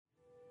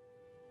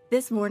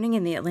This morning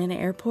in the Atlanta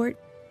airport,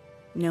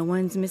 no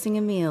one's missing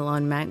a meal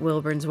on Mac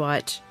Wilburn's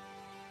watch.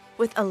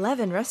 With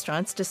 11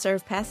 restaurants to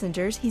serve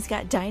passengers, he's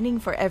got dining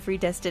for every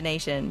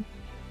destination.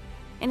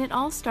 And it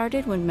all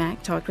started when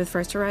Mac talked with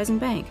First Horizon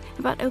Bank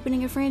about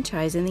opening a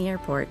franchise in the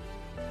airport.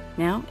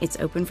 Now it's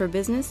open for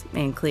business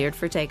and cleared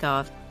for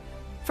takeoff.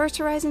 First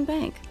Horizon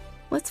Bank.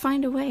 Let's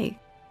find a way.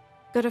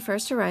 Go to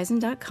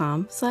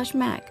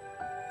firsthorizon.com/Mac.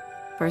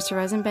 First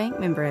Horizon Bank,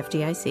 member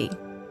FDIC.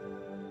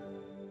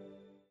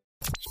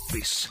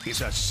 This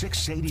is a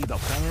 680 The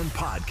Fan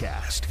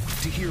podcast.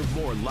 To hear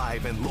more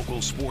live and local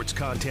sports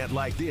content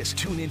like this,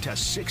 tune into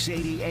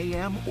 680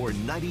 AM or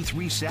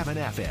 93.7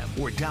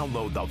 FM or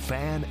download the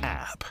Fan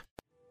app.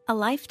 A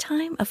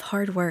lifetime of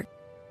hard work.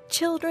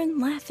 Children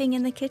laughing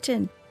in the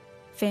kitchen.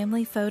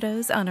 Family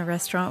photos on a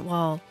restaurant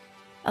wall.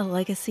 A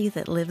legacy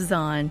that lives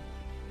on.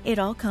 It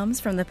all comes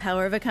from the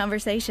power of a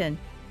conversation.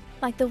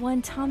 Like the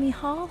one Tommy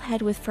Hall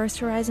had with First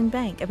Horizon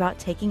Bank about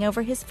taking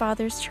over his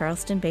father's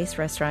Charleston-based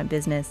restaurant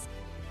business.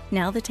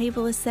 Now the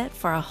table is set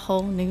for a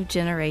whole new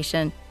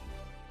generation.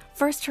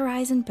 First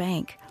Horizon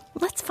Bank.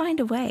 Let's find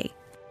a way.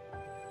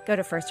 Go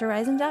to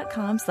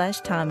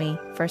firsthorizon.com/Tommy.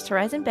 First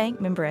Horizon Bank,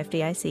 member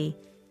FDIC.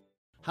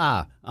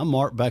 Hi, I'm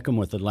Mark Beckham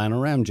with Atlanta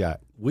Ramjack.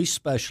 We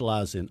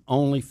specialize in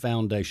only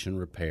foundation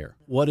repair.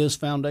 What is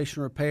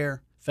foundation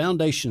repair?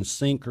 Foundations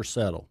sink or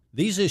settle.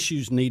 These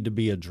issues need to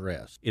be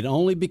addressed. It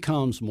only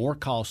becomes more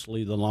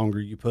costly the longer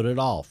you put it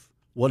off.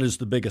 What is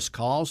the biggest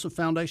cause of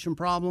foundation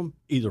problem?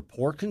 Either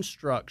poor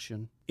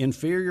construction,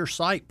 inferior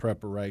site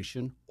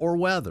preparation, or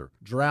weather.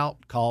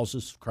 Drought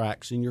causes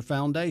cracks in your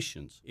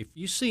foundations. If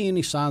you see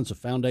any signs of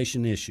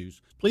foundation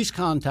issues, please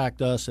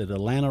contact us at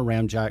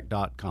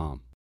atlantaramjack.com.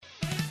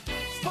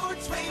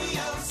 Sports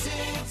Radio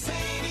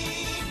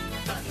 680,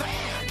 The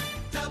Fan,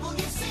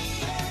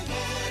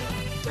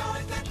 WCNN,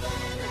 North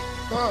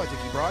Atlanta.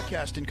 Dickey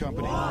Broadcasting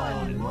Company.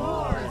 One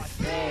more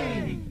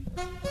thing.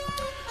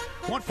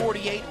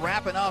 148,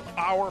 wrapping up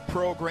our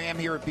program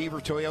here at Beaver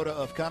Toyota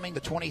of Cumming.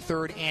 The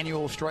 23rd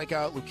annual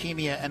Strikeout,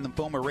 Leukemia, and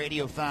Lymphoma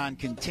Radiothon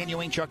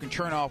continuing. Chuck and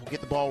Chernoff will get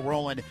the ball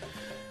rolling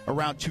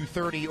around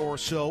 2:30 or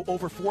so.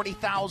 Over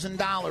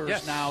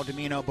 $40,000 now,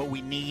 Domino, but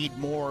we need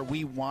more.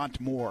 We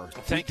want more.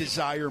 We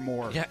desire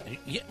more. Yeah.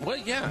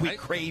 We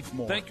crave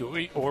more. Thank you.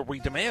 We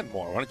demand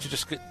more. Why don't you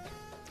just get...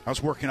 I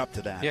was working up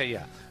to that.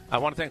 Yeah. I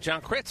want to thank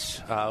John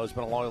Kritz, who's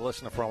been a loyal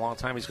listener for a long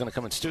time. He's going to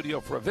come in studio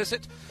for a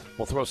visit.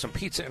 We'll throw some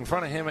pizza in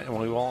front of him, and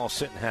we will all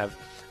sit and have,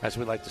 as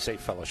we like to say,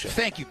 fellowship.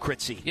 Thank you,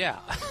 Kritzy. Yeah.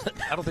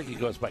 I don't think he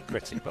goes by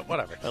Kritzy, but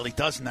whatever. Well, he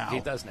does now.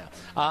 He does now.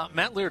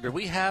 Matt Lear, did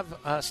we have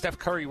Steph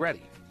Curry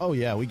ready? Oh,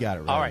 yeah, we got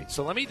it ready. All right,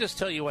 so let me just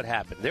tell you what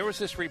happened. There was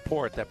this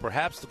report that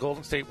perhaps the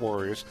Golden State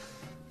Warriors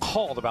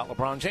called about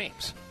LeBron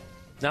James.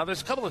 Now,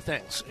 there's a couple of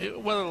things.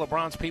 Whether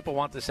LeBron's people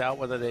want this out,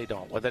 whether they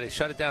don't, whether they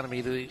shut it down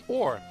immediately,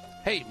 or,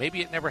 hey,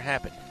 maybe it never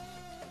happened.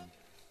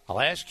 I'll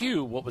ask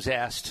you what was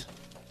asked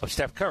of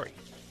Steph Curry.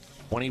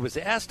 When he was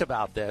asked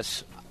about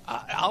this,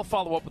 I'll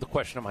follow up with a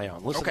question of my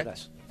own. Listen to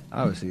this.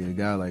 Obviously, a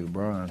guy like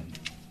LeBron,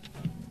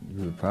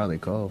 you would probably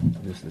call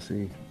just to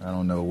see. I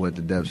don't know what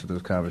the depths of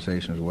those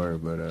conversations were,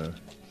 but that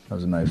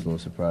was a nice little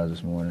surprise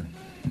this morning,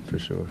 for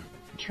sure.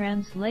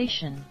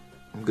 Translation.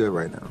 I'm good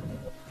right now.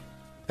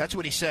 That's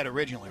what he said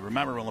originally.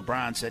 Remember when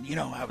LeBron said,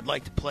 I would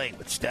like to play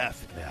with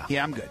Steph.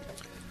 Yeah, I'm good.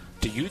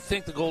 Do you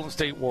think the Golden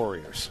State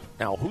Warriors,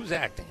 now who's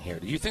acting here?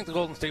 Do you think the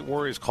Golden State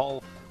Warriors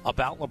call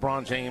about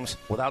LeBron James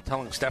without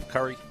telling Steph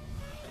Curry?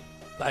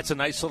 That's a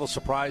nice little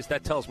surprise.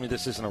 That tells me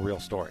this isn't a real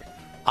story.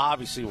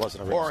 Obviously it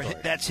wasn't a real story. Or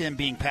that's him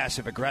being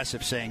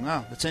passive-aggressive saying,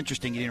 that's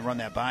interesting you didn't run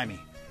that by me.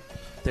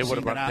 They would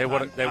have run it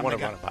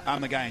by. I'm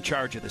the guy in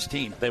charge of this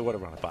team. They would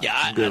have run it by. Yeah,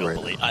 I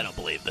don't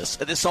believe this.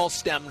 This all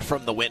stemmed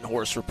from the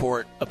Windhorst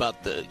report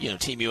about the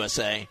Team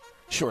USA.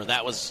 Sure,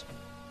 that was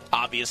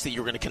obvious that you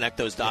were going to connect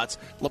those dots.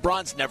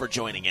 LeBron's never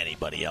joining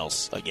anybody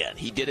else again.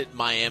 He did it in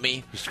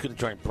Miami. He's going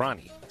to join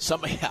Bronny.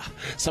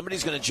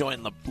 Somebody's going to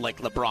join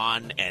like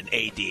LeBron and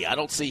AD. I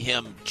don't see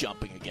him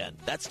jumping again.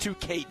 That's too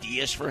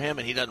KD-ish for him,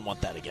 and he doesn't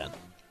want that again.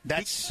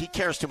 He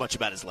cares too much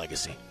about his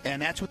legacy.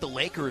 And that's what the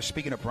Lakers,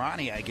 speaking of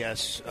Bronny, I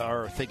guess,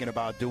 are thinking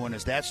about doing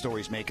as that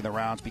story's making the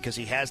rounds because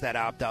he has that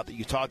opt-out that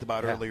you talked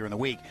about earlier in the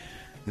week.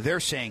 They're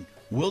saying,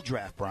 we'll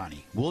draft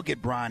Bronny. We'll get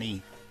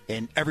Bronny,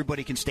 and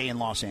everybody can stay in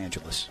Los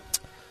Angeles.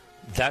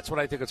 That's what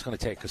I think it's going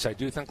to take because I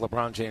do think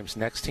LeBron James'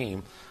 next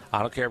team,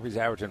 I don't care if he's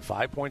averaging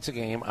 5 points a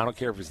game, I don't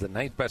care if he's the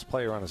ninth best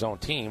player on his own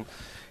team,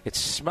 it's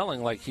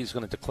smelling like he's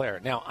going to declare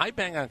it. Now, I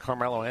bang on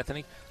Carmelo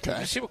Anthony. Okay.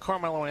 Did you see what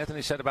Carmelo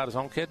Anthony said about his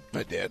own kid?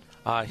 I did.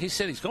 He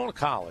said he's going to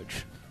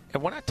college,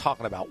 and we're not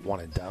talking about one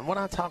and done. We're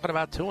not talking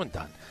about two and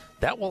done.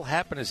 That will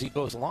happen as he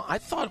goes along. I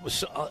thought it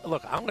was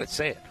look, I'm going to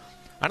say it.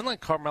 I didn't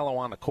like Carmelo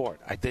on the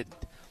court. I didn't.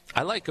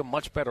 I like him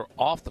much better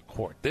off the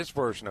court, this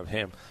version of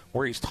him,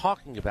 where he's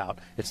talking about,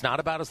 it's not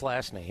about his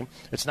last name,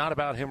 it's not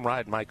about him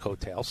riding my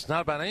coattails, it's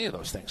not about any of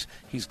those things.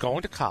 He's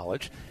going to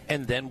college,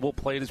 and then we'll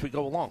play it as we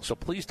go along. So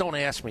please don't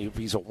ask me if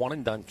he's a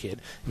one-and-done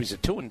kid, if he's a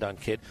two-and-done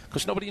kid,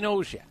 because nobody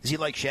knows yet. Is he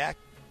like Shaq,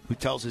 who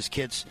tells his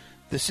kids,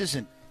 this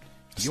isn't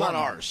It's not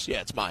ours.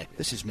 Yeah, it's mine.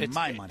 This is my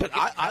money. But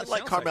I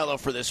like Carmelo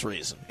for this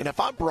reason. And if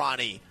I'm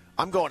Bronny,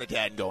 I'm going to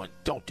Dad and going,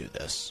 don't do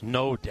this.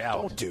 No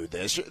doubt. Don't do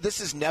this.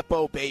 This is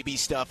Nepo baby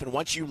stuff, and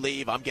once you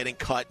leave, I'm getting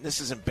cut, and this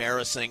is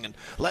embarrassing. And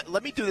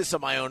let me do this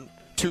on my own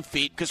 2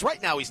 feet, because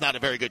right now he's not a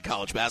very good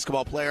college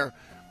basketball player.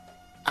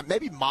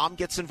 Maybe Mom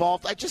gets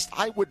involved.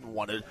 I wouldn't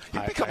want to.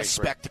 It'd become a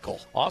spectacle.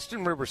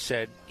 Austin Rivers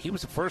said he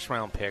was a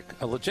first-round pick,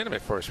 a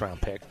legitimate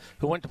first-round pick,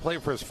 who went to play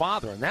for his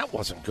father, and that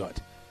wasn't good.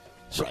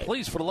 So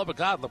please, for the love of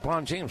God,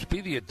 LeBron James,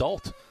 be the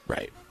adult.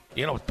 Right.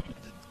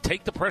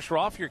 Take the pressure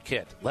off your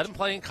kid. Let him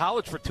play in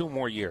college for 2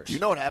 more years. You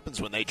know what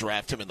happens when they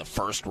draft him in the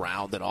first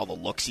round and all the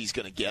looks he's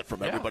going to get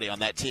from everybody on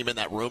that team in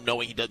that room,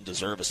 knowing he doesn't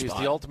deserve a spot? He's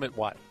the ultimate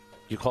what?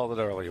 You called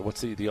it earlier.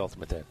 What's the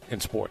ultimate then in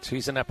sports?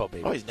 He's a Nepo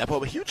baby. Oh, he's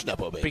a huge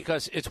Nepo baby.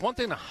 Because it's one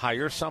thing to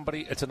hire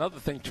somebody. It's another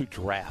thing to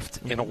draft.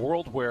 In a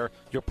world where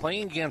you're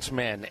playing against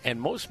men,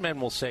 and most men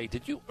will say,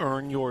 did you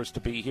earn yours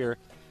to be here?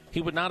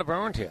 He would not have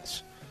earned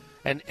his.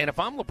 And if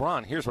I'm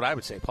LeBron, here's what I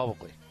would say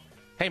publicly.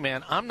 Hey,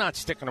 man, I'm not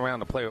sticking around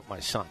to play with my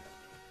son.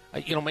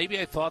 Maybe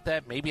I thought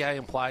that. Maybe I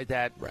implied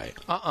that. Right.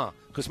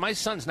 Because my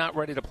son's not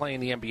ready to play in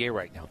the NBA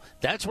right now.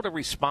 That's what a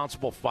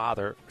responsible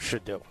father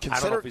should do. I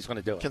don't know if he's going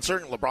to do it.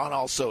 Considering LeBron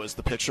also is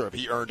the picture of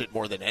he earned it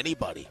more than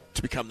anybody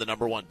to become the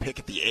number 1 pick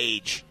at the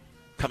age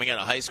coming out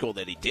of high school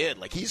that he did.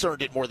 Like, he's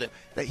earned it more than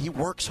 – he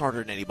works harder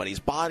than anybody. His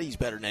body's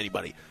better than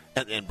anybody.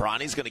 And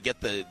Bronny's going to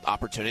get the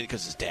opportunity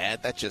because his dad,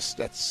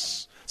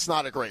 it's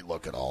not a great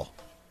look at all.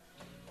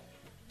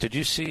 Did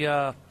you see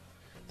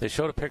they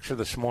showed a picture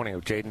this morning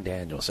of Jaden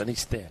Daniels, and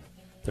he's thin.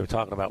 They were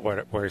talking about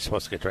where he's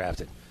supposed to get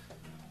drafted.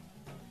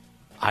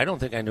 I don't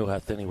think I knew how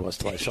thin he was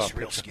till I saw a picture.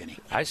 Real skinny.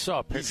 I saw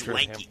a picture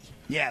He's lanky. of him.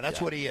 Yeah,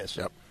 that's what he is.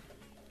 Yep.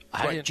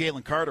 Right,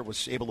 Jalen Carter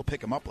was able to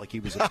pick him up like he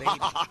was a baby.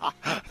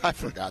 I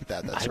forgot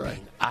that. That's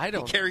right.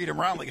 He carried him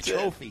around like a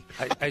trophy.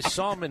 I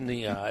saw him in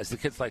the, as the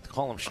kids like to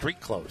call them,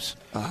 street clothes.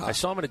 I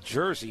saw him in a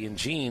jersey and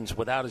jeans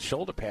without his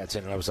shoulder pads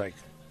in, and I was like,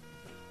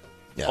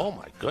 oh,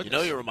 my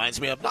goodness. He reminds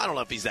me of, I don't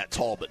know if he's that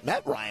tall, but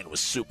Matt Ryan was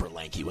super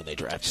lanky when they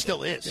drafted him.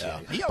 Still is. Yeah.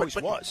 He always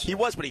was. He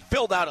was, but he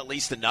filled out at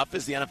least enough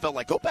as the NFL.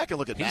 Like, go back and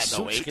look at He's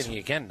that. suit skinny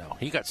again, though.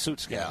 He got suit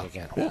skinny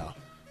again. Yeah.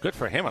 Good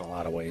for him in a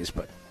lot of ways,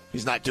 but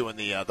he's not doing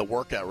the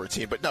workout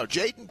routine. But no,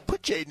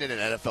 put Jaden in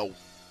an NFL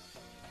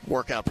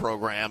workout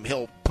program.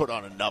 He'll put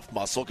on enough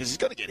muscle because he's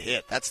going to get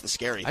hit. That's the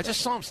scary thing. I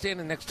just saw him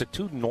standing next to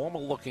 2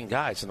 normal-looking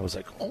guys, and I was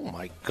like, oh,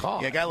 my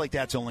God. Yeah, a guy like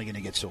that's only going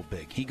to get so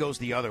big. He goes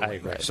the other way.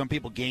 Some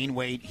people gain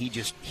weight.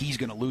 He's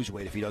going to lose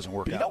weight if he doesn't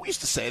work out. We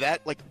used to say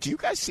that. Like, do you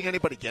guys see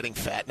anybody getting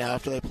fat now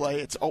after they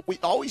play? We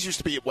always used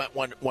to be it went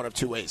one of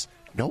 2 ways.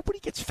 Nobody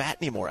gets fat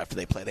anymore after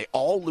they play. They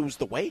all lose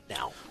the weight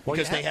now.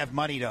 Because they have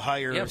money to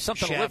hire. You have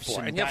something to live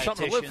for. And you have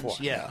something to live for.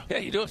 Yeah,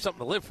 you do have something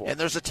to live for. And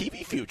there's a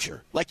TV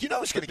future. Like,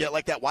 who's going to get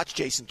like that? Watch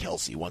Jason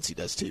Kelsey once he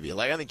does TV.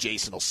 Like, I think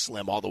Jason will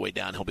slim all the way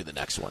down. He'll be the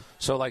next one.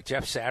 So, like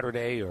Jeff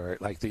Saturday or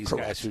like these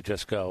guys who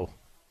just go.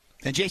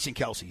 And Jason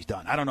Kelsey's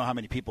done. I don't know how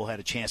many people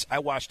had a chance. I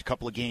watched a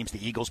couple of games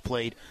the Eagles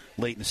played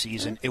late in the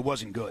season. It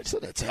wasn't good.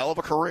 It's a hell of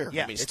a career.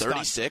 Yeah, he's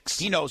 36.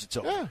 Done. He knows it's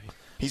over. Yeah.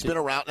 He's been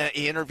around.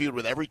 He interviewed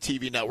with every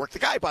TV network. The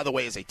guy, by the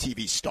way, is a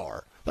TV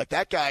star. Like,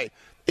 that guy,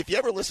 if you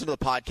ever listen to the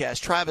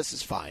podcast, Travis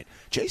is fine.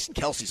 Jason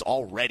Kelsey's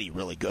already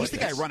really good. He's the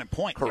guy running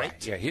point.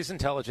 Correct. Yeah, he's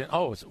intelligent.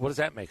 Oh, what does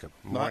that make him?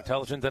 More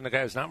intelligent than the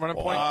guy who's not running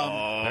point?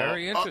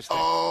 Very interesting.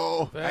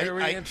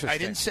 Very interesting. I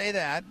didn't say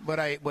that,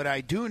 but what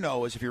I do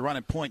know is if you're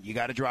running point, you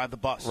got to drive the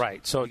bus.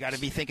 Right. So you got to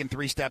be thinking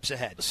 3 steps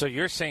ahead. So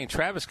you're saying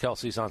Travis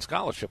Kelsey's on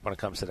scholarship when it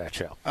comes to that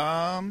show?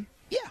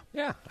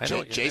 Yeah.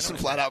 Jason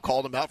flat out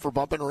called him out for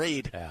bumping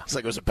Reed. Yeah. It's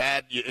like, it was a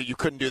bad. You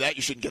couldn't do that.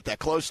 You shouldn't get that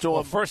close to him.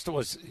 Well, first it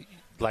was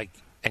like,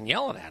 and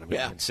yelling at him. He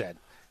even said.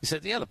 He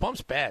said, "Yeah, the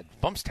bump's bad. The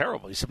bump's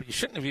terrible." He said, "But you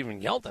shouldn't have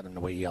even yelled at him the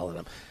way you yelled at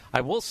him."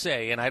 I will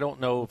say, and I don't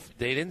know if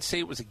they didn't say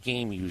it was a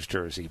game used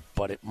jersey,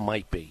 but it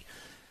might be.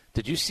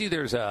 Did you see?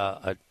 There's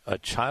a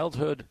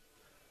childhood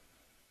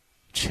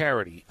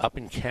charity up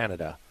in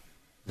Canada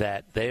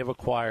that they have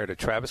acquired a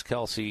Travis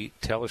Kelce,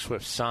 Taylor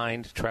Swift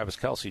signed Travis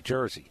Kelce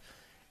jersey.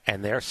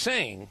 And they're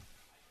saying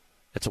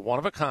it's a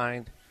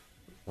one-of-a-kind.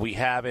 We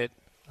have it.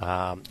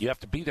 You have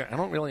to be there. I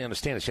don't really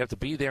understand this. You have to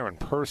be there in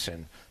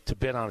person to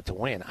bid on it to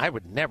win. I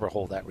would never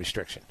hold that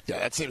restriction. Yeah,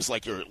 that seems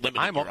like you're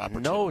limiting your opportunity.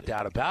 No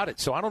doubt about it.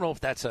 So I don't know if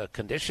that's a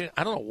condition.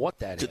 I don't know what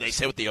that is. Did they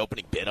say what the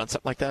opening bid on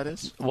something like that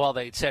is? Well,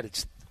 they said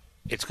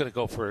it's going to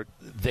go for,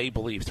 they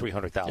believe,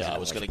 $300,000. Yeah, I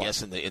was going to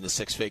guess in the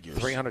 6 figures.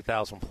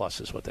 $300,000 plus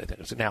is what they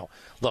think. Now,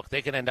 look,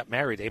 they could end up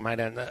married. They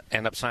might end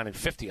up signing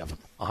 50 of them,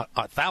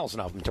 1,000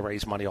 of them to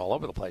raise money all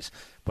over the place.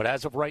 But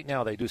as of right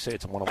now, they do say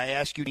it's a one. I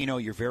ask you,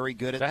 you're very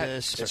good at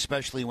this,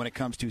 especially when it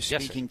comes to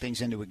speaking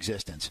things into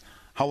existence.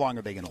 How long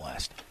are they going to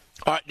last?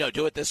 All right, no,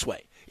 do it this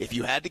way. If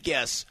you had to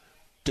guess,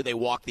 do they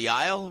walk the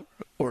aisle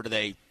or do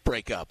they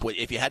break up?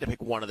 If you had to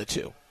pick one of the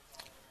two.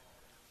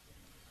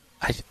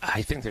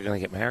 I think they're going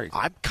to get married.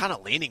 I'm kind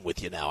of leaning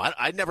with you now.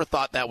 I never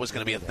thought that was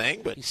going to be a thing,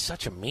 but he's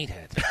such a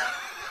meathead.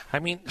 I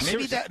mean,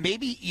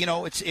 maybe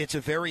it's a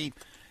very,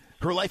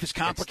 her life is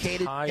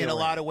complicated in a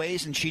lot of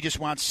ways, and she just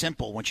wants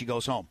simple when she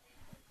goes home.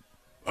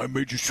 I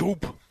made you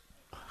soup.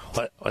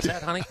 What's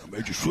that, honey? I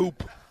made you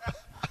soup.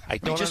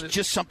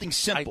 Just something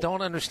simple. I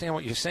don't understand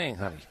what you're saying,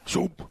 honey.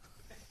 Soup.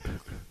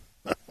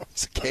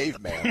 It's a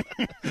caveman.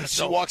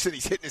 She walks in,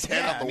 he's hitting his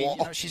head on the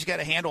wall. She's got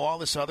to handle all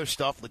this other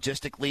stuff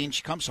logistically, and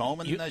she comes home,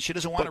 and she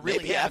doesn't want to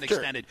really have an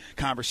extended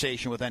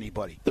conversation with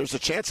anybody. There's a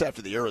chance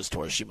after the Eras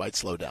Tour she might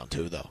slow down,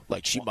 too, though.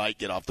 Like, she might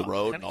get off the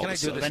road and all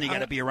this stuff. Then you got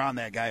to be around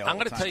that guy all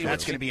the time. Tell you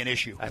that's going to be an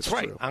issue. That's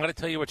right. True. I'm going to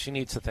tell you what she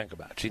needs to think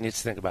about. She needs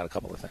to think about a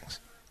couple of things.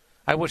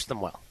 I wish them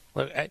well.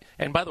 Look,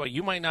 and by the way,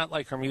 you might not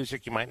like her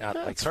music. You might not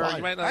like her.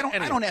 You might not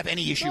I don't have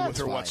any issue with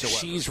her whatsoever.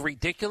 She's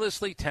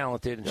ridiculously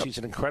talented, and she's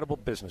an incredible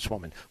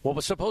businesswoman. What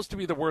was supposed to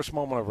be the worst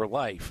moment of her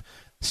life,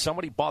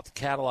 somebody bought the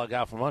catalog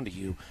out from under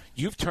you.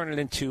 You've turned it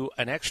into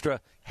an extra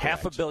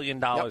 $500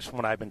 million from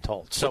what I've been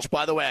told. So, which,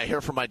 by the way, I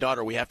hear from my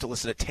daughter, we have to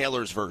listen to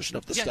Taylor's version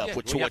of the stuff,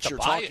 which what you're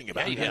talking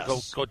about. Yeah, you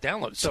gotta go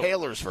download it. So,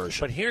 Taylor's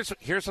version. But here's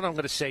what I'm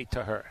going to say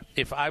to her.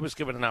 If I was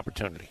given an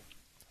opportunity,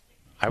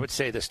 I would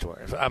say this to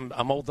her. If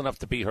I'm old enough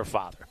to be her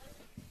father.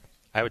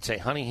 I would say,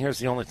 honey, here's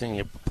the only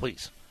thing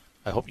please.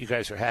 I hope you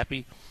guys are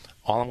happy.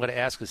 All I'm going to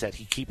ask is that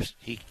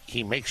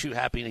he makes you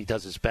happy and he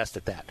does his best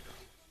at that.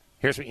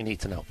 Here's what you need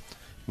to know.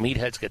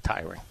 Meatheads get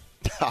tiring.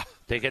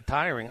 They get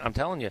tiring. I'm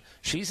telling you,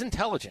 she's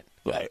intelligent.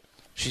 Right.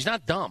 She's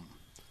not dumb.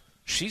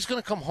 She's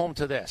going to come home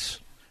to this,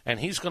 and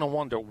he's going to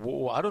wonder,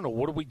 I don't know,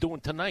 what are we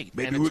doing tonight?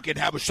 Maybe we can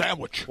have a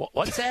sandwich.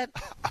 What's that?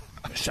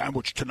 A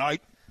sandwich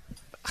tonight.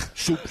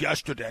 Soup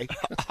yesterday.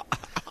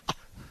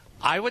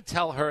 I would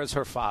tell her as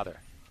her father,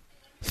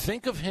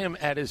 think of him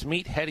at his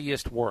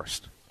meatheadiest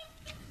worst.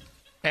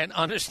 And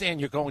understand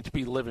you're going to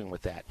be living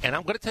with that. And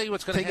I'm going to tell you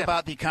what's going to happen. Think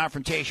about the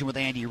confrontation with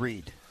Andy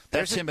Reid.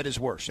 That's him at his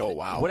worst. Oh,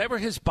 wow. Whatever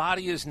his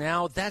body is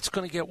now, that's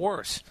going to get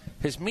worse.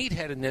 His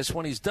meatheadedness,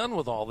 when he's done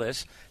with all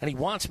this, and he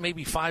wants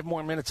maybe 5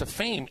 more minutes of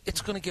fame,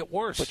 it's going to get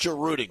worse. But you're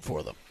rooting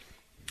for them.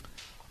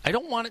 I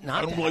don't want it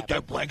not to happen. I don't like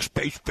that blank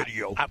space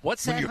video.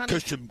 What's that, when you're honey?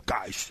 kissing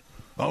guys.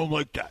 I don't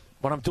like that.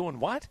 When I'm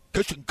doing what?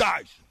 Kissing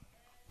guys.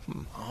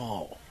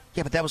 Oh.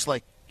 Yeah, but that was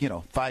like,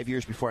 5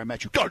 years before I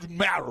met you. Doesn't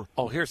matter.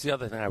 Oh, here's the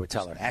other thing I would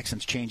tell her.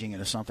 Accent's changing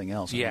into something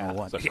else. Yeah. I don't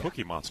know what. It's a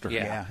cookie monster.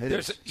 Yeah, it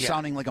is.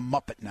 Sounding like a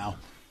Muppet now.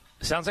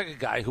 Sounds like a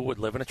guy who would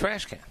live in a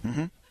trash can.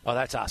 Mm-hmm. Oh,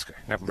 that's Oscar.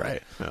 Never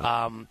mind.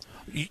 Right.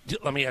 Yeah.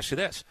 Let me ask you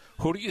this.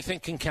 Who do you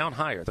think can count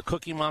higher, the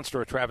Cookie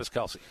Monster or Travis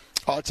Kelce?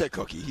 Oh, I'd say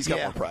Cookie. He's got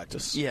more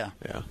practice. Yeah.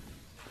 Yeah.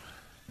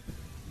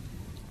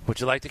 Would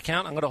you like to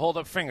count? I'm going to hold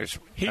up fingers.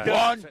 He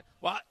won.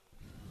 What?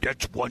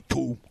 That's 1,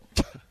 2,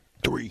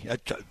 3.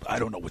 I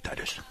don't know what that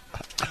is.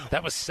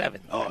 That was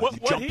 7. Oh, you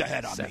jumped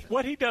ahead on me.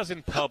 What he does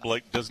in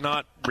public does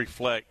not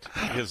reflect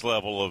his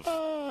level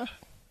of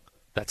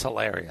that's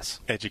hilarious.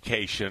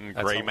 Education,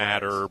 That's gray hilarious.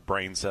 matter,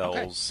 brain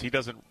cells. Okay. He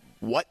doesn't.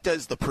 What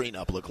does the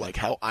prenup look like?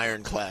 How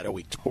ironclad are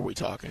we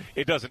talking?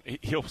 It doesn't.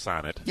 He'll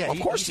sign it. Yeah, of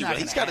course he will. not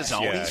He's gonna got his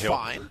ask. own. Yeah, He's he'll-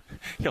 fine.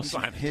 He'll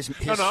sign it. His-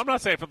 No, I'm not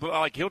saying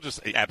like he'll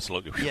just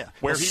absolutely. Yeah.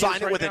 Where He'll he sign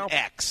is it right with now, an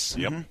X.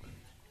 Yep.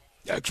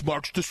 X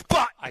marks the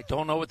spot. I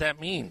don't know what that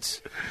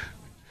means.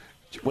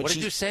 When What did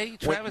she- you say,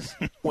 Travis?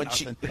 When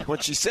she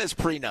says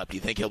prenup, do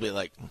you think he'll be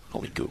like,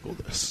 let me Google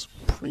this.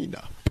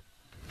 Prenup.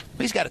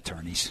 He's got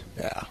attorneys.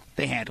 Yeah.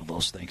 They handle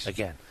those things.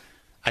 Again,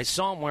 I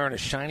saw him wearing a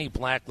shiny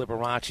black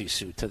Liberace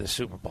suit to the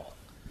Super Bowl.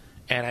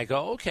 And I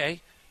go,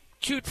 okay,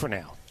 cute for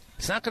now.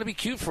 It's not going to be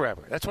cute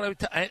forever. That's what I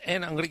would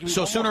and I'm going to give you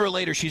So one sooner more. or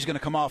later, she's going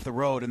to come off the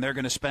road, and they're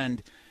going to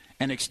spend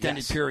an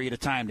extended Yes. period of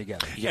time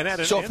together.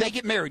 Yes. So if they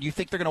get married, you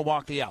think they're going to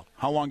walk the aisle?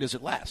 How long does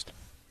it last?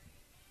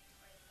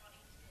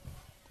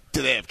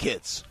 Do they have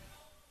kids?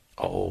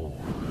 Oh,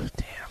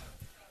 damn.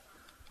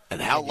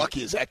 And how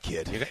lucky is that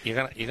kid?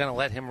 You're gonna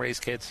let him raise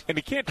kids? And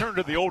he can't turn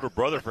to the older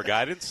brother for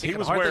guidance. He can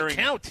was hardly wearing.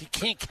 count. He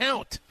can't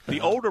count.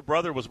 The older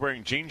brother was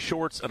wearing jean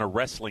shorts and a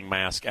wrestling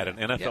mask at an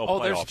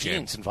NFL there's playoff game.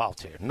 genes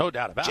involved here, no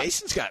doubt about it.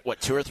 Jason's got,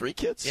 2 or 3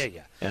 kids?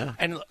 Yeah.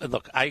 And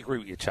look, I agree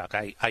with you, Chuck.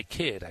 I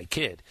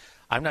kid.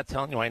 I'm not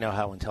telling you I know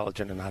how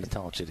intelligent and not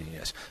intelligent he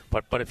is.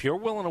 But if you're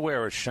willing to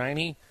wear a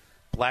shiny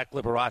black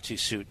Liberace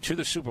suit to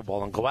the Super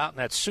Bowl and go out in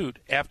that suit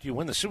after you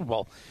win the Super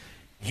Bowl,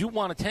 you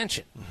want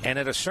attention. And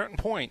at a certain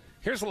point,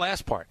 here's the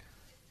last part.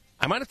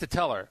 I might have to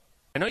tell her,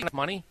 I know you have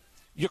money.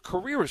 Your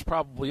career is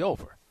probably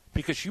over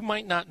because you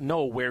might not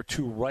know where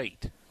to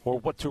write or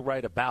what to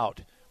write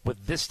about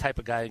with this type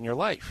of guy in your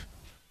life.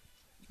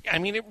 I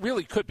mean, it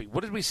really could be.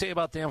 What did we say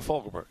about Dan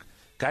Fogelberg?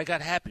 Guy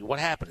got happy. What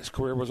happened? His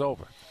career was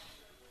over.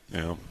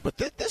 Yeah. But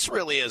this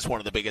really is one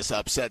of the biggest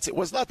upsets. It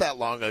was not that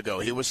long ago.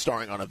 He was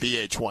starring on a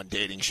VH1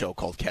 dating show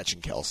called Catching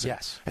Kelsey.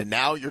 Yes. And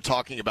now you're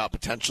talking about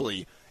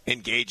potentially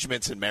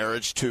engagements and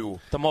marriage to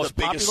the most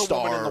biggest popular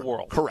star woman in the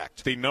world.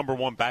 Correct. The number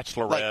one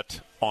bachelorette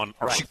on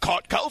Earth. She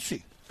caught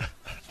Kelsey.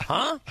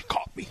 Huh? She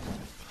caught me.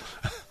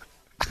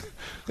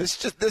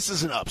 This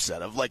is an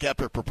upset of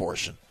epic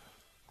proportion.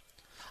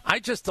 I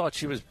just thought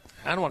she was,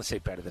 I don't want to say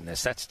better than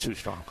this. That's too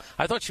strong.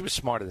 I thought she was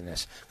smarter than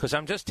this because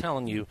I'm just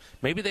telling you,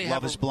 maybe they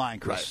Love have is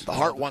blind, Chris. Right. The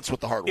heart wants what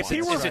the heart wants.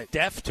 he were- Is it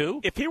deaf,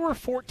 too? If he were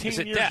 14 Is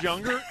it years deaf?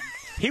 younger,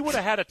 He would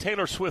have had a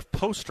Taylor Swift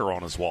poster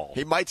on his wall.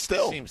 He might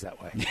still. Seems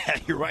that way. Yeah,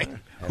 you're right.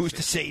 Who's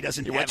to say he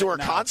doesn't He have went to it her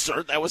now?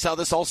 concert. That was how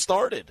this all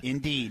started.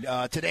 Indeed.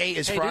 Today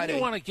is Hey, Friday. didn't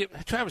you want to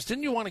give Travis?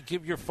 Didn't you want to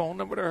give your phone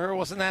number to her?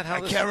 Wasn't that how?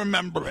 I this can't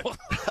remember it.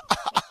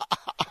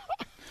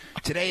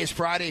 Today is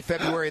Friday,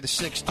 February the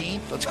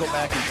 16th. Let's go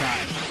back in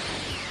time.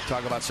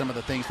 Talk about some of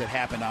the things that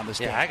happened on this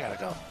day. Yeah, I gotta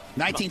go.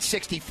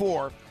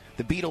 1964,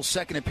 the Beatles'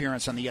 second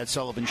appearance on the Ed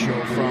Sullivan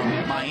Show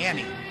from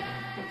Miami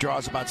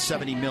draws about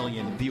 70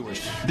 million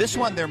viewers. This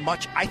one,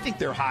 I think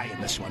they're high in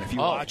this one. If you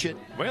watch it,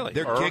 really?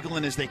 They're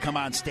giggling as they come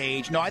on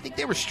stage. No, I think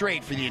they were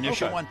straight for the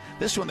initial one.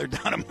 This one, they're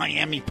down in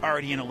Miami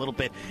partying a little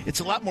bit. It's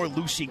a lot more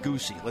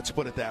loosey-goosey. Let's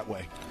put it that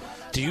way.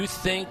 Do you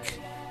think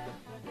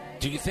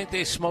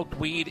they smoked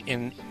weed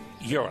in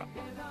Europe?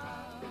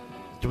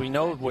 Do we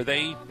know, were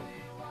they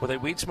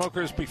weed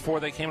smokers before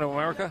they came to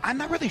America? I'm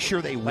not really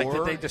sure they were. Like,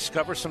 did they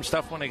discover some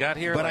stuff when they got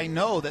here? But I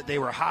know that they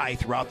were high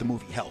throughout the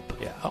movie Help.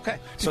 Yeah, okay.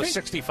 So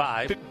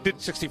 65,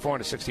 64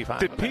 into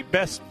 65. Did Pete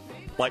Best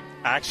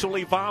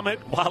actually vomit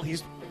while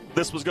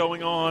this was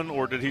going on,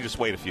 or did he just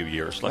wait a few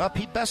years? Well,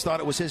 Pete Best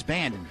thought it was his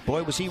band, and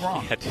boy, was he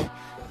wrong.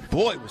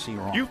 Boy, was he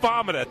wrong. You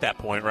vomit at that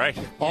point, right?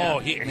 Oh,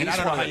 I don't know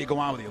how you go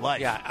on with your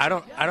life. Yeah, I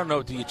don't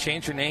know. Do you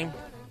change your name?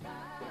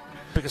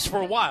 Because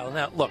for a while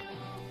now, look,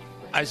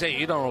 Isaiah,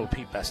 you don't know who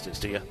Pete Best is,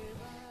 do you?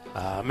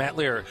 Matt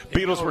Lear.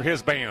 Beatles were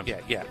his band.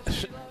 Yeah.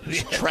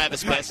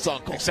 Travis Best's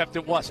uncle. Except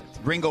it wasn't.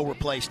 Ringo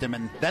replaced him,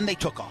 and then they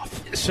took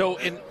off. So,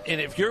 and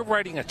if you're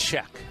writing a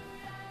check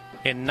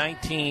in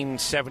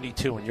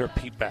 1972 and you're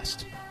Pete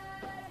Best.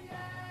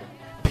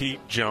 Pete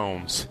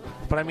Jones.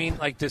 But I mean,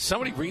 does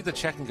somebody read the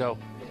check and go,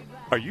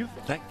 are you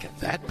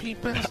that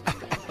Pete Best?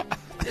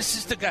 This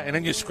is the guy. And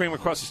then you scream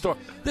across the store,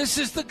 this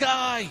is the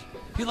guy.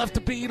 He left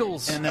the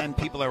Beatles. And then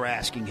people are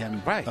asking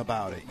him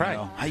about it. Right. You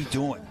know, how you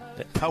doing?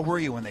 How were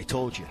you when they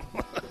told you?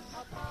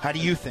 How do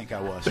you think I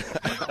was?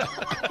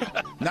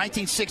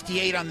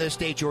 1968 on this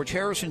day, George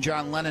Harrison,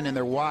 John Lennon, and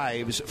their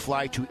wives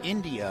fly to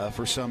India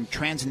for some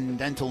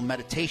transcendental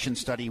meditation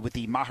study with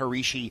the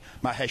Maharishi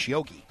Mahesh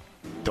Yogi.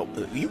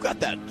 You got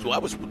that. Well,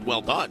 that was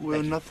well done.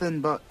 We're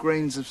nothing but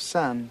grains of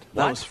sand.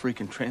 That was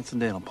freaking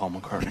transcendental, Paul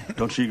McCartney.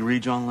 Don't you agree,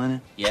 John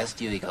Lennon? Yes,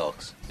 Dewey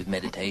Cox. With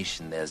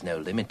meditation, there's no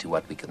limit to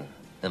what we can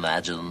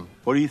imagine.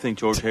 What do you think,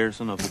 George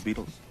Harrison, of the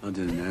Beatles? I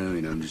don't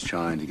know, I'm just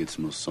trying to get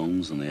some more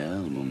songs on the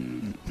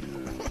album.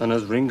 And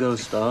as Ringo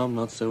Starr, I'm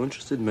not so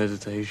interested in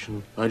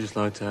meditation. I just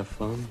like to have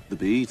fun. The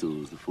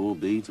Beatles, the four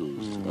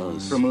Beatles.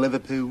 Us. From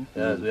Liverpool?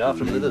 Yes, we are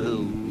from Liverpool.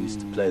 We used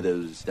to play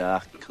those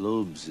dark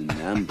clubs in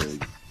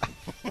Hamburg.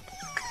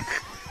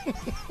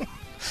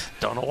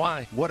 Don't know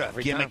why. What a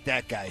gimmick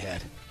that guy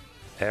had.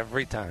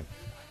 Every time.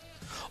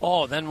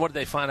 Oh, then what did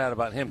they find out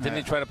about him? Didn't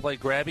he try to play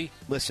grabby?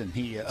 Listen,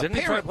 didn't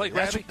he try to play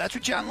grabby? That's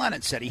what John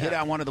Lennon said. He hit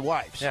on one of the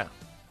wives. Yeah.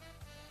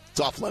 It's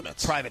off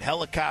limits. Private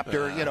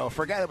helicopter.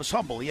 For a guy that was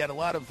humble, he had a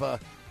lot of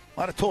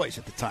toys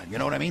at the time. You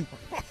know what I mean?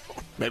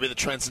 Maybe the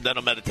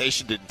transcendental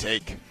meditation didn't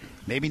take.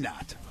 Maybe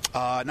not.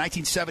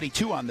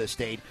 1972 on this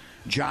date,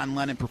 John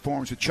Lennon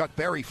performs with Chuck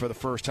Berry for the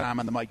first time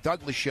on the Mike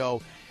Douglas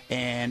Show,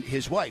 and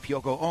his wife,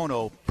 Yoko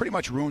Ono, pretty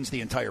much ruins the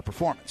entire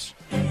performance.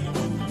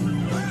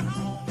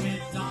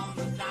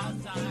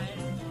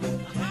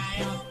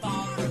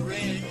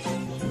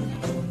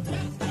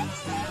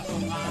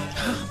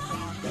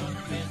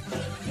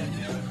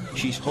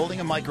 She's holding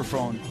a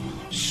microphone,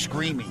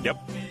 screaming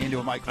into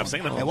a microphone. I've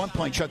seen it. At one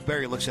point, Chuck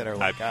Berry looks at her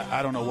like,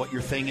 I don't know what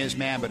your thing is,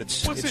 man, but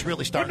it's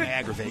really starting to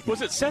aggravate me.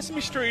 Was it Sesame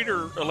Street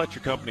or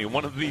Electric Company?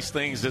 One of these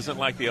things isn't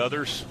like the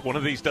others. One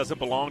of these doesn't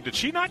belong. Did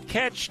she not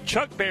catch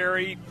Chuck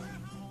Berry,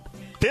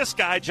 this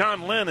guy,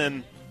 John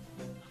Lennon,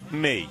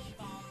 me?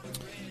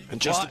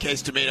 And just in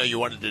case, Tomato, you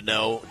wanted to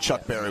know,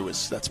 Chuck Berry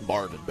that's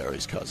Marvin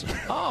Berry's cousin.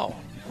 Oh,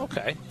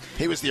 okay.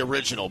 He was the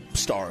original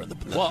star in the.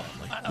 Well,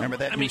 remember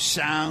that new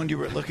sound you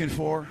were looking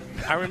for?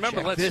 I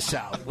remember. Check this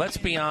out. Let's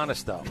be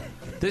honest, though.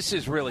 This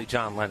is really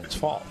John Lennon's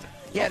fault.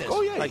 Yeah, it is.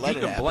 Oh, yeah, like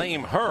you can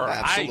blame her.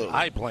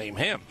 I blame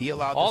him. He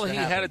allowed all this he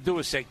to had to happen. do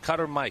was say, "Cut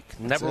her mic,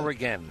 never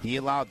again." He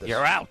allowed this.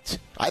 You're out.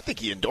 I think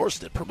he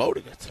endorsed it,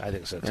 promoted it. I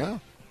think so too. Yeah.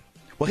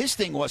 Well, his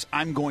thing was,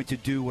 I'm going to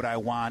do what I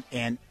want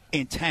and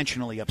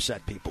intentionally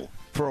upset people.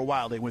 For a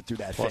while, they went through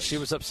that Well, phase. she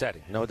was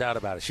upsetting, no doubt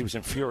about it. She was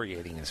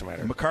infuriating, as a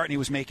matter of fact. McCartney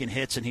was making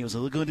hits, and he was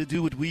like, we're going to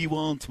do what we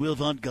want. We're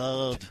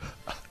avant-garde.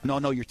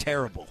 No, you're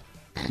terrible.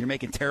 You're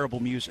making terrible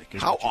music.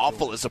 How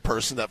awful is a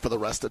person that for the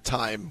rest of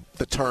time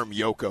the term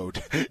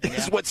yokoed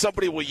is what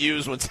somebody will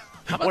use when.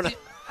 How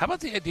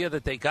about the idea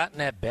that they got in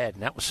that bed,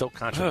 and that was so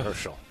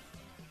controversial?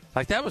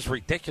 That was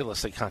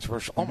ridiculously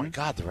controversial. Oh, my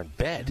God, they're in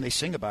bed. And they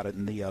sing about it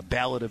in the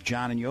Ballad of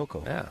John and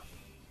Yoko. Yeah.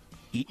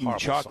 Eating Horrible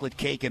chocolate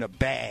cake in a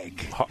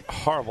bag.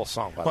 Horrible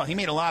song, by the Well, way. he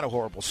made a lot of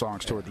horrible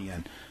songs toward the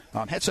end.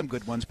 Had some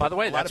good ones, but By the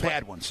way, a lot of that's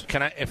bad ones.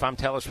 Can I, if I'm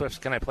Taylor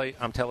Swift, can I play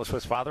I'm Taylor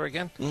Swift's father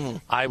again?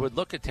 I would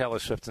look at Taylor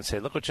Swift and say,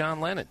 look at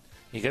John Lennon.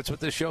 He gets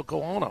with this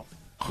Yoko Ono.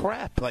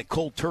 Crap. Like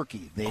Cold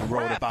Turkey, they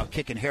wrote about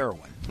kicking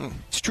heroin.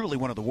 It's truly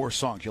one of the worst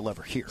songs you'll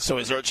ever hear. So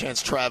is there a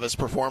chance Travis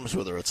performs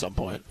with her at some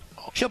point?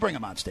 She'll bring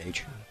him on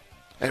stage.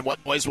 And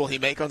what noise will he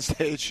make on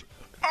stage?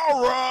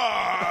 All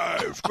right.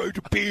 It's great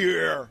to be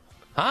here.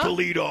 Huh?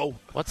 Toledo.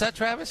 What's that,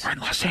 Travis? We're in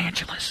Los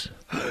Angeles.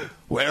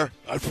 Where?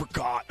 I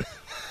forgot.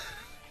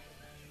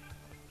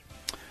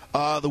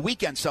 The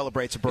Weeknd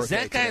celebrates a birthday.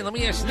 Is that guy? Today. Let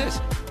me ask you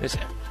this.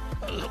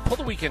 Pull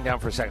the Weeknd down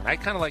for a second. I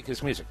kind of like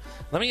his music.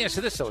 Let me ask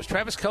you this, though. Is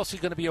Travis Kelce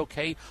going to be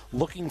okay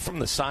looking from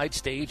the side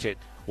stage at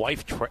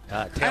wife Taylor?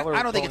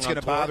 I don't think it's going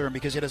to bother him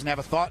because he doesn't have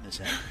a thought in his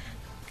head.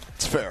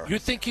 It's fair. You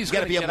think he's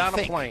going to get on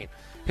a plane?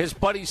 His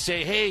buddies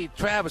say, hey,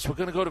 Travis, we're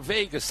going to go to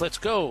Vegas. Let's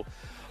go.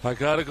 I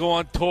got to go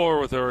on tour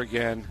with her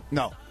again.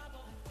 No.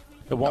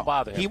 It won't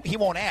bother him. He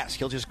won't ask.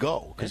 He'll just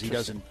go because he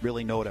doesn't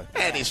really know to.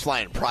 And he's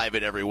flying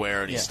private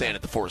everywhere, and he's staying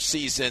at the Four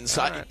Seasons.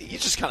 So you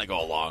just kind of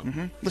go along.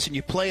 Mm-hmm. Listen,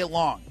 you play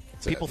along.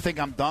 People think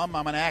I'm dumb.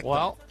 I'm an actor.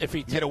 Well, if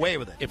he get away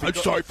with it. I'm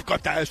sorry, I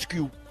forgot to ask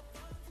you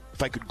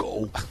if I could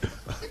go.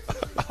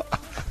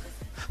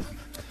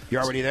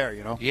 You're already there,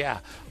 you know. Yeah.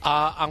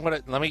 I'm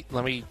gonna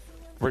let me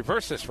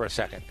reverse this for a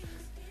second.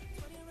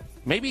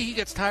 Maybe he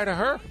gets tired of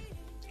her.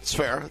 It's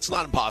fair. It's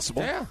not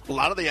impossible. Yeah. A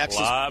lot of the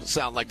exes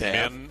sound like they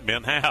have.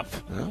 Men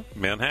have. Yeah.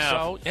 Men have.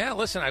 So, yeah,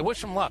 listen, I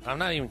wish him luck. I'm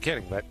not even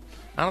kidding, but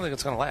I don't think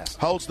it's going to last.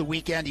 How old's the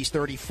Weeknd? He's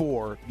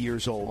 34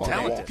 years old. Well,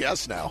 I won't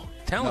guess now.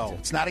 Talented. No,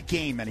 it's not a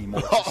game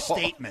anymore. It's a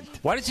statement.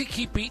 Why does he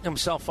keep beating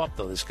himself up,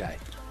 though, this guy?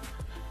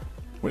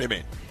 What do you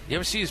mean? You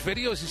ever see his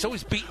videos? He's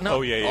always beating up.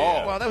 Oh,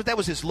 yeah. Well, that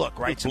was his look,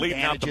 right? He's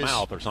bleeding out the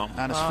mouth or something.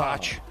 On his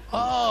fotch.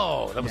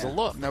 Oh, that was a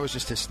look. That was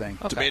just his thing.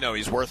 To me, no,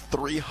 he's worth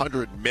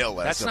 $300 million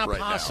as That's of not right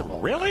possible.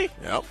 now. Really?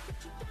 Yep.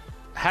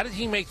 How did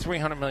he make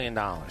 $300 million?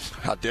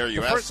 How dare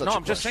you ask such a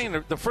I'm just question.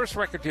 saying the first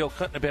record deal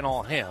couldn't have been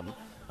all him.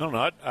 I don't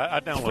know.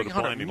 I downloaded $300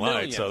 Blinding million.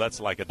 Lights, so that's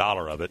like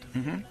 $1 of it.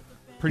 Mm-hmm.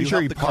 Pretty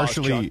sure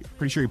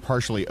he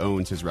partially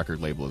owns his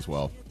record label as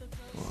well.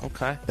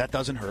 Okay. That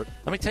doesn't hurt.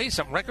 Let me tell you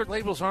something. Record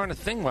labels aren't a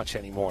thing much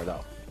anymore,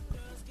 though.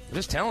 I'm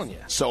just telling you.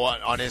 So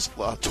on his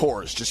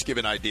tours, just to give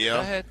you an idea, Go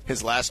ahead.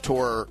 his last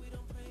tour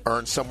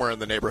earned somewhere in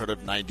the neighborhood of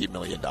 $90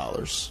 million. All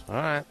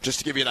right. Just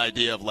to give you an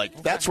idea of,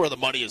 that's where the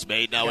money is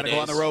made nowadays. Go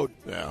on the road.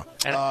 Yeah.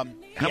 And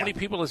how many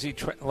people is he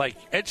like?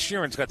 Ed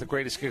Sheeran's got the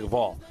greatest gig of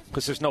all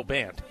because there's no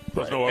band.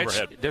 There's no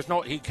overhead.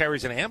 He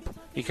carries an amp,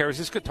 he carries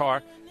his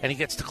guitar, and he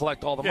gets to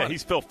collect all the money. Yeah,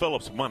 he's Phil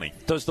Phillips money.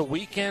 Does the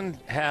Weeknd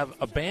have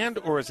a band,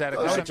 or is that a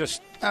guy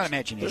just? I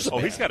imagine he has. Oh,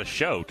 he's got a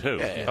show too.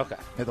 Yeah. Okay.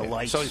 Yeah, the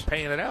lights. So he's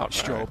paying it out.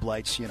 Strobe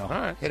lights, All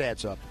right. It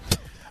adds up.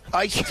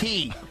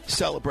 Ice-T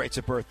celebrates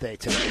a birthday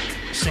today.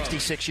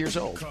 66 years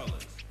old.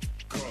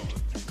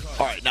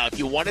 All right, now if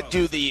you want to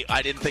do the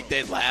I didn't think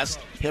they'd last,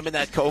 him and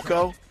that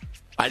Coco,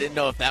 I didn't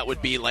know if that would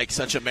be like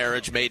such a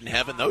marriage made in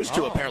heaven. Those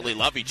two apparently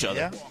love each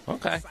other. Yeah.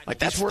 Okay. Like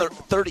that's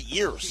 30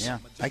 years. Yeah.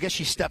 I guess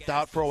she stepped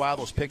out for a while.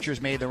 Those pictures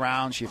made the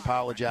rounds. She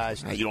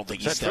apologized. You don't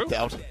think he Is that stepped true?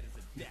 out?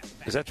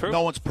 Is that true?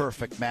 No one's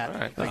perfect, Matt.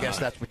 All right. I guess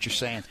that's what you're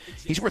saying.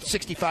 He's worth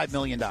 $65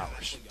 million.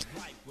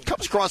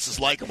 Comes across as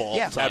likable all the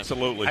time.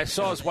 Absolutely. I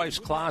saw his wife's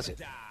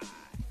closet.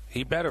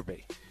 He better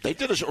be. They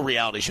did a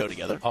reality show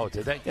together. Oh,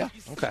 did they? Yeah.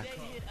 Okay.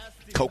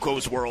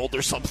 Coco's World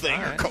or something, All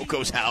right. or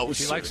Coco's House.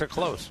 She likes her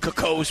clothes.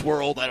 Coco's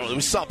World. I don't know. It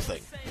was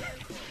something.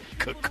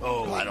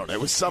 Coco. I don't know.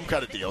 It was some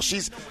kind of deal.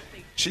 She's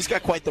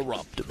got quite the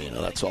rump,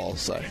 Domino. That's all I'll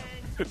say.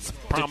 It's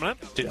prominent.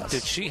 Did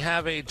she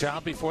have a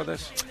job before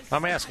this?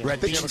 I'm asking.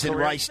 Red Did she have beans a and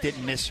career? rice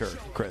didn't miss her,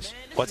 Chris.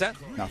 What's that?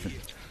 Nothing.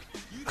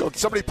 Go,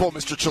 somebody pull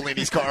Mr.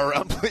 Cellini's car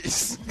around,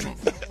 please.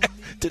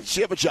 Did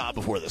she have a job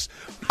before this?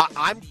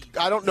 I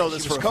don't know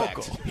this She for was a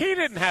Coco. fact. He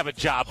didn't have a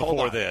job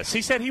before on. this.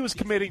 He said he was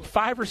committing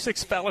 5 or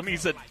 6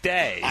 felonies a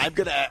day. I'm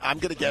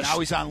gonna guess. Now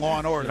he's on Law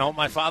and Order. You know what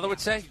my father would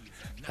say?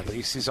 At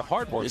least he's a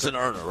hard worker. He's an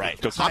earner, right?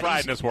 Took some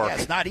pride in his work. Yeah,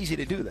 it's not easy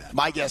to do that.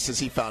 My guess is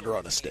he found her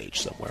on a stage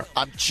somewhere.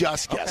 I'm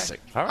just guessing.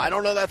 All right. I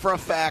don't know that for a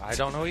fact. I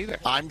don't know either.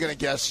 I'm going to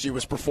guess she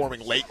was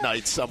performing late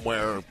night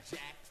somewhere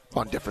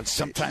on different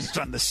stages. Sometimes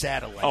on the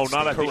satellite. Oh,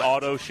 not at the Correct.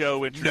 auto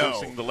show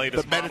introducing No, the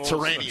latest the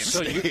Mediterranean models?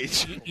 So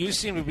stage. you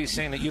seem to be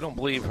saying that you don't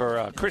believe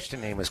her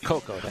Christian name is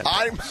Coco. Then.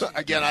 I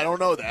don't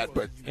know that,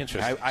 but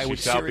Interesting. I would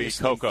She shall be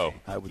seriously, Coco.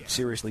 I would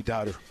seriously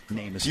doubt her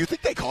name is. do you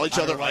think they call each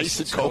on other her Ice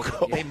and license.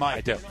 Coco? They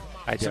might.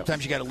 I do.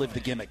 Sometimes you got to live the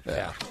gimmick.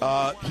 Yeah.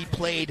 He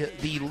played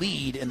the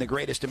lead in The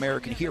Greatest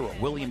American Hero.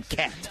 William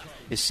Catt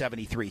is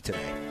 73 today.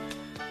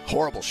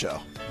 Horrible show.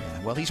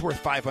 Yeah, well, he's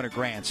worth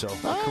 $500,000, so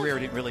his career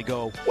didn't really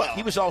go. Well.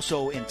 He was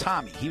also in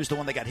Tommy. He was the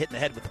one that got hit in the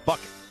head with the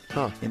bucket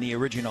in the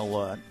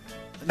original.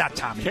 Not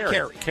Tommy.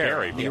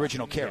 Carrie. The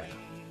original Carrie.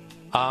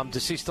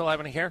 Does he still have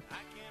any hair?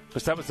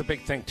 Because that was the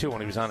big thing, too,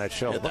 when he was on that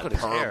show. Yeah, Look that at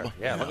his perm. hair.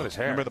 Yeah, look at his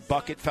hair. Remember the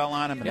bucket fell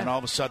on him, and then Yeah. all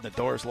of a sudden the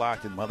door's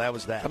locked, and well, that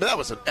was that. I mean, that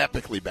was an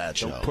epically bad The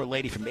show. poor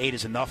lady from 8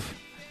 is Enough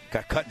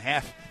got cut in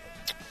half.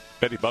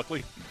 Betty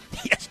Buckley?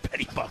 Yes,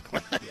 Betty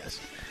Buckley. Yes.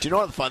 Do you know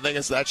what the fun thing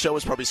is? That show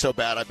was probably so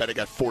bad, I bet it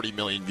got 40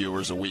 million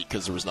viewers a week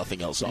because there was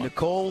nothing else on.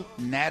 Nicole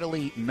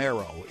Natalie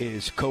Marrow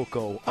is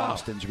Coco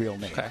Austin's real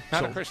name. Okay.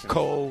 Not a Christian.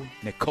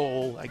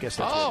 Nicole, I guess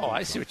that's what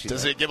I see what you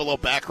Does did. it give a little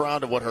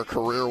background of what her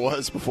career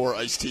was before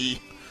Ice-T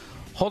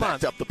Hold on.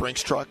 backed up the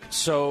Brinks truck?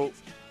 So,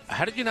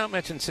 how did you not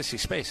mention Sissy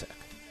Spacek?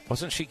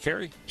 Wasn't she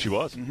Carrie? She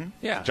was.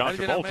 Yeah. John how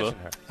did you not Travolta. mention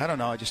her? I don't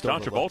know. I just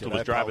John overlooked Travolta it. was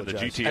I driving the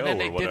apologize. GTO And then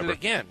they or whatever. did it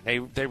again.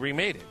 They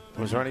remade it.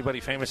 Was there anybody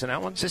famous in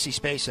that one? Sissy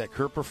Spacek,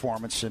 her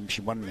performance, and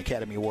she won an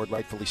Academy Award,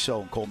 rightfully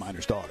so, in Coal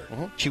Miner's Daughter.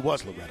 She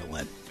was Loretta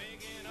Lynn.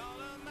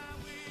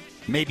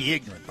 Maybe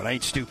ignorant, but I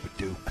ain't stupid,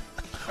 dude.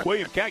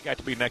 William Cat got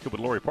to be naked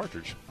with Lori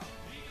Partridge.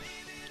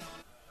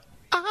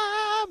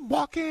 I'm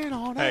walking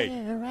on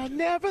air. I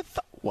never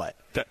thought. What?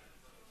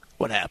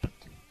 What happened?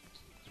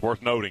 It's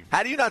worth noting.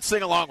 How do you not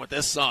sing along with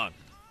this song?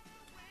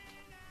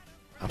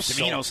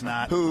 Domino's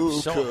not. Who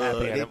I'm so could happy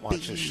I it didn't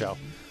watch be? this show.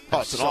 Oh,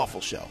 it's an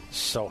awful show.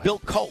 So Bill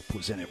Culp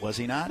was in it, was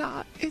he not?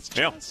 Nah, it's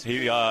Yeah, just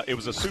it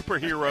was a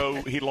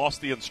superhero. He lost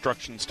the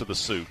instructions to the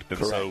suit, and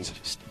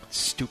Correct.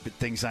 Stupid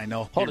things I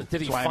know. Hold it.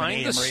 Did he That's why I'm on find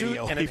the AM suit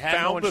radio. and he it had no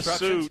found the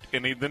instructions? suit,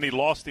 and then he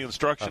lost the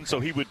instructions, so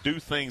he would do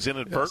things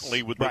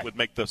inadvertently that would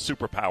make the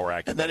superpower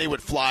activate. and then he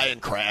would fly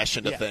and crash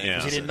into things.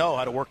 Yeah. He didn't know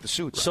how to work the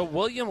suit. So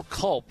William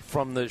Culp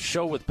from the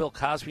show with Bill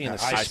Cosby and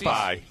the I 60s.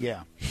 Spy.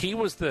 Yeah. He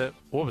was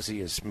what was he,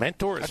 his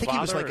mentor, his I think father?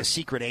 he was like a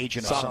secret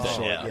agent or Something,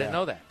 something. yeah. I didn't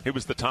know that. He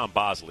was the Tom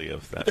Bosley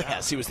of that.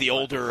 Yes, he was the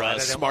older,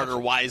 smarter,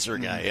 wiser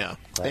guy. Yeah.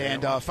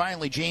 And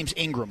finally, James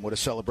Ingram would have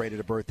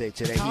celebrated a birthday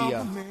today.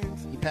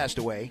 He passed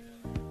away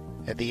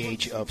at the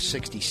age of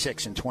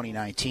 66 in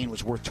 2019.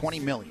 Was worth $20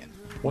 million.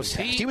 Was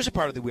he? He was a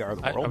part of the We Are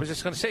the World. I was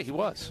just going to say he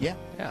was. Yeah.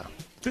 Yeah.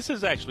 This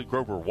is actually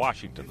Grover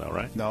Washington, though,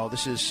 right? No,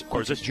 this is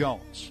Or is Quincy this-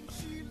 Jones.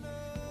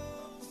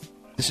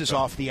 This is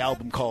off the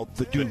album called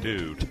The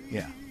Dude.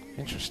 Yeah.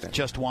 Interesting.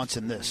 Just Once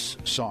in this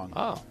song.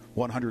 Oh.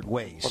 100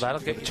 Ways. Well,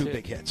 that'll get you two to,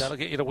 big hits. That'll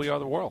get you to We Are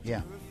the World.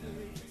 Yeah.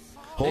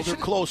 Hold her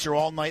closer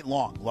all night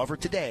long. Love her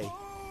today.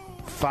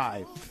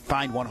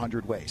 Find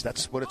 100 ways.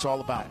 That's what it's all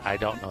about. I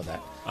don't know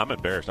that. I'm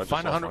embarrassed. I just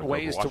Find lost 100 my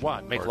ways Grover to what?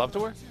 Washington Make part. love to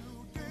her?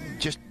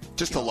 Just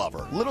to love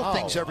her. Little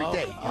things every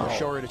day.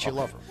 Show her that you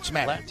love her.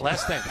 Smack her.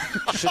 Last thing.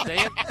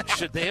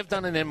 should they have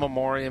done an in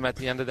memoriam at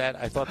the end of that?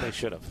 I thought they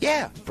should have.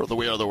 Yeah. For the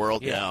We Are the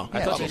World, yeah.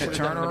 I thought they Tina should have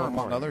done Turner, an in among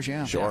memoriam. others,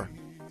 yeah. Sure.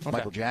 Okay.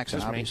 Michael Jackson,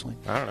 Just me. obviously.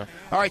 I don't know.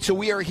 All right, so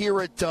we are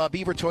here at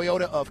Beaver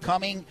Toyota of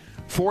Cumming.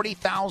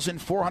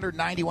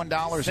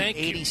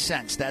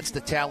 $40,491.80. That's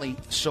the tally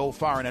so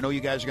far, and I know you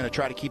guys are going to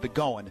try to keep it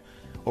going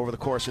over the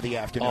course of the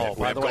afternoon. Oh,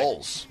 by the way,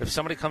 goals. if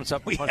somebody comes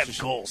up and We punches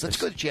have goals. That's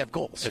good that you have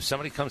goals. If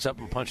somebody comes up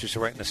and punches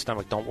you right in the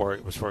stomach, don't worry.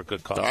 It was for a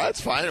good cause. All right,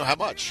 that's fine. How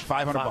much?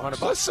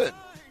 $500. Listen,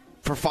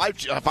 for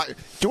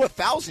do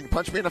 1,000,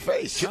 punch me in the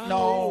face.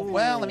 No,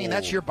 well, I mean,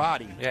 that's your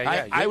body.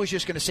 Yeah, I was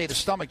just going to say the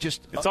stomach.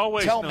 Just It's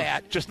always tell no,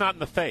 Matt. just not in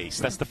the face.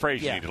 That's the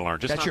phrase you need to learn.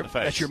 Just that's not your, in the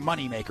face. That's your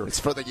moneymaker. It's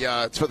for the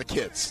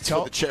kids. It's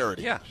for the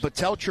charity. Yeah. But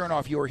tell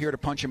Chernoff you were here to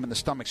punch him in the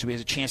stomach so he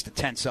has a chance to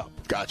tense up.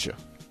 Gotcha.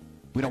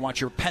 We don't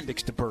want your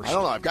appendix to burst. I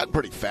don't know. I've gotten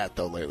pretty fat,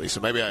 though, lately, so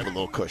maybe I have a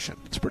little cushion.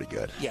 It's pretty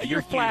good. Yeah,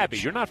 You're flabby.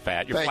 You're not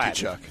fat. You're Thank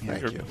you, flabby. Chuck.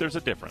 Thank you. There's a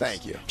difference.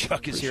 Thank you.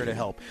 Chuck is here to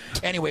help.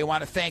 Anyway, I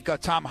want to thank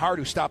Tom Hart,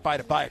 who stopped by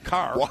to buy a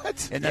car.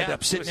 What? And Yeah, ended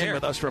up he sitting was in here.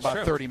 with us for about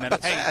Sure. 30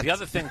 minutes. Hey, the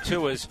other thing,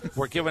 too, is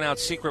we're giving out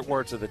secret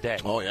words of the day.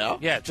 Oh, yeah?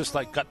 Yeah, just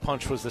like Gut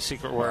Punch was the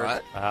secret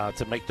word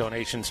to make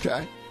donations.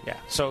 Okay. Yeah,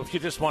 so if you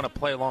just want to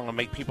play along and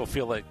make people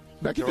feel like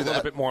I they're can a do little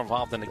that. bit more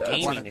involved in the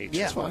gaming age.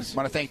 Yeah, I want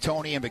to thank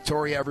Tony and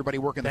Victoria, everybody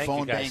working the Thank you,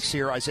 phone guys. banks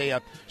here. Isaiah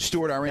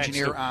Stewart, our Thanks,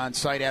 engineer Stu. on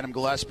site, Adam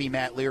Gillespie,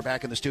 Matt Lear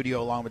back in the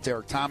studio along with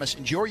Derek Thomas.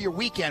 Enjoy your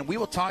weekend. We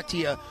will talk to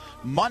you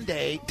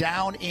Monday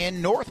down in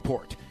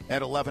Northport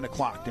at 11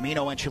 o'clock.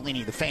 Domino and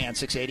Cellini, the Fan,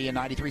 680 and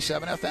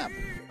 93.7 FM.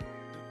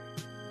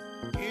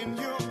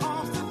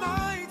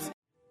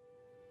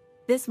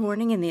 This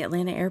morning in the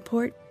Atlanta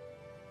airport,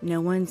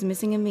 no one's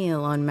missing a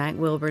meal on Mac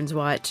Wilburn's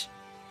watch.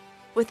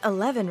 With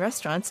 11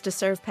 restaurants to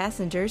serve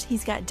passengers,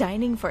 he's got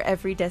dining for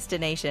every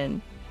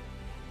destination.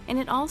 And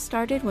it all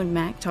started when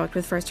Mac talked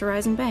with First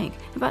Horizon Bank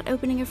about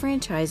opening a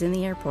franchise in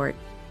the airport.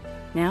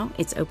 Now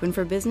it's open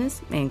for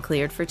business and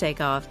cleared for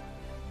takeoff.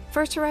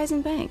 First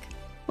Horizon Bank.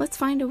 Let's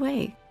find a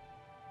way.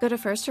 Go to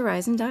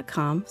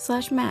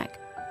firsthorizon.com/Mac.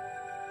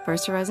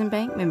 First Horizon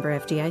Bank, member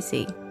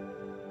FDIC.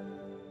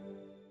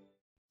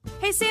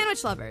 Hey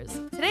sandwich lovers,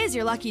 today's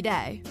your lucky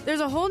day.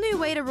 There's a whole new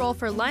way to roll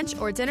for lunch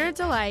or dinner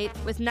delight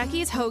with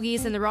Nucky's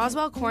Hoagies in the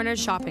Roswell Corners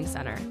Shopping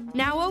Center.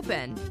 Now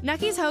open.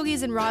 Nucky's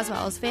Hoagies in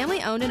Roswell is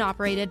family owned and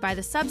operated by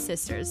the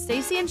Sub-Sisters,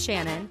 Stacy and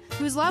Shannon,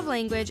 whose love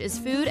language is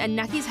food and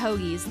Nucky's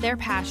Hoagies, their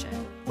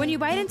passion. When you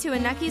bite into a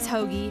Nucky's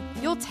Hoagie,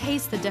 you'll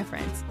taste the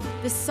difference.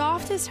 The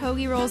softest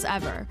hoagie rolls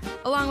ever,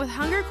 along with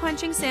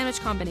hunger-quenching sandwich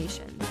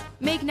combinations.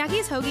 Make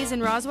Nucky's Hoagies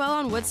in Roswell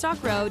on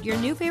Woodstock Road your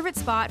new favorite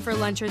spot for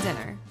lunch or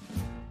dinner.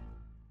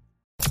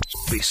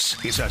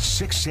 This is a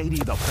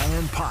 680 The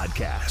Fan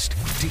podcast.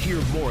 To hear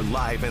more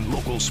live and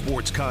local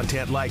sports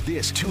content like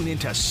this, tune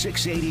into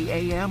 680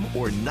 AM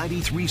or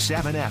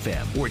 93.7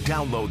 FM or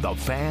download the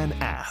Fan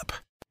app.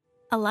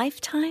 A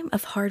lifetime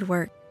of hard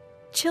work.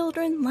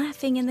 Children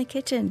laughing in the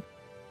kitchen.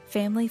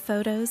 Family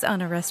photos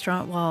on a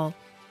restaurant wall.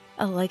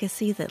 A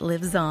legacy that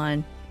lives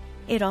on.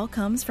 It all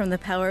comes from the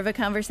power of a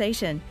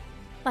conversation.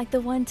 Like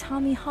the one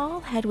Tommy Hall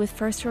had with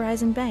First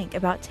Horizon Bank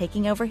about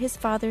taking over his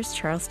father's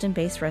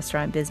Charleston-based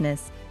restaurant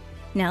business.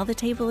 Now the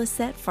table is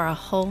set for a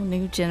whole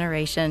new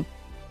generation.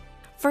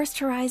 First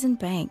Horizon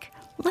Bank.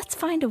 Let's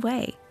find a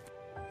way.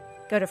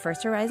 Go to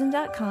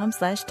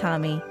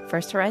firsthorizon.com/Tommy.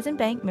 First Horizon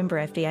Bank, member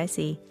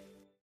FDIC.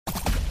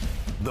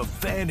 The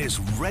Fan is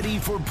ready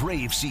for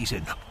Brave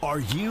season. Are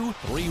you?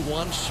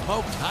 3-1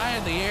 smoked high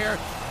in the air,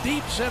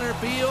 deep center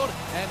field,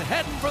 and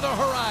heading for the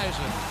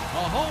horizon.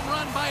 A home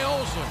run by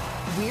Olsen.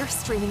 We're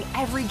streaming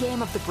every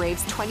game of the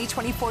Braves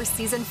 2024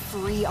 season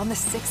free on the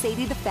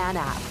 680 The Fan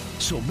app.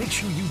 So make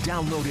sure you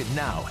download it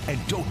now and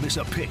don't miss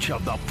a pitch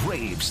of the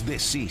Braves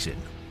this season.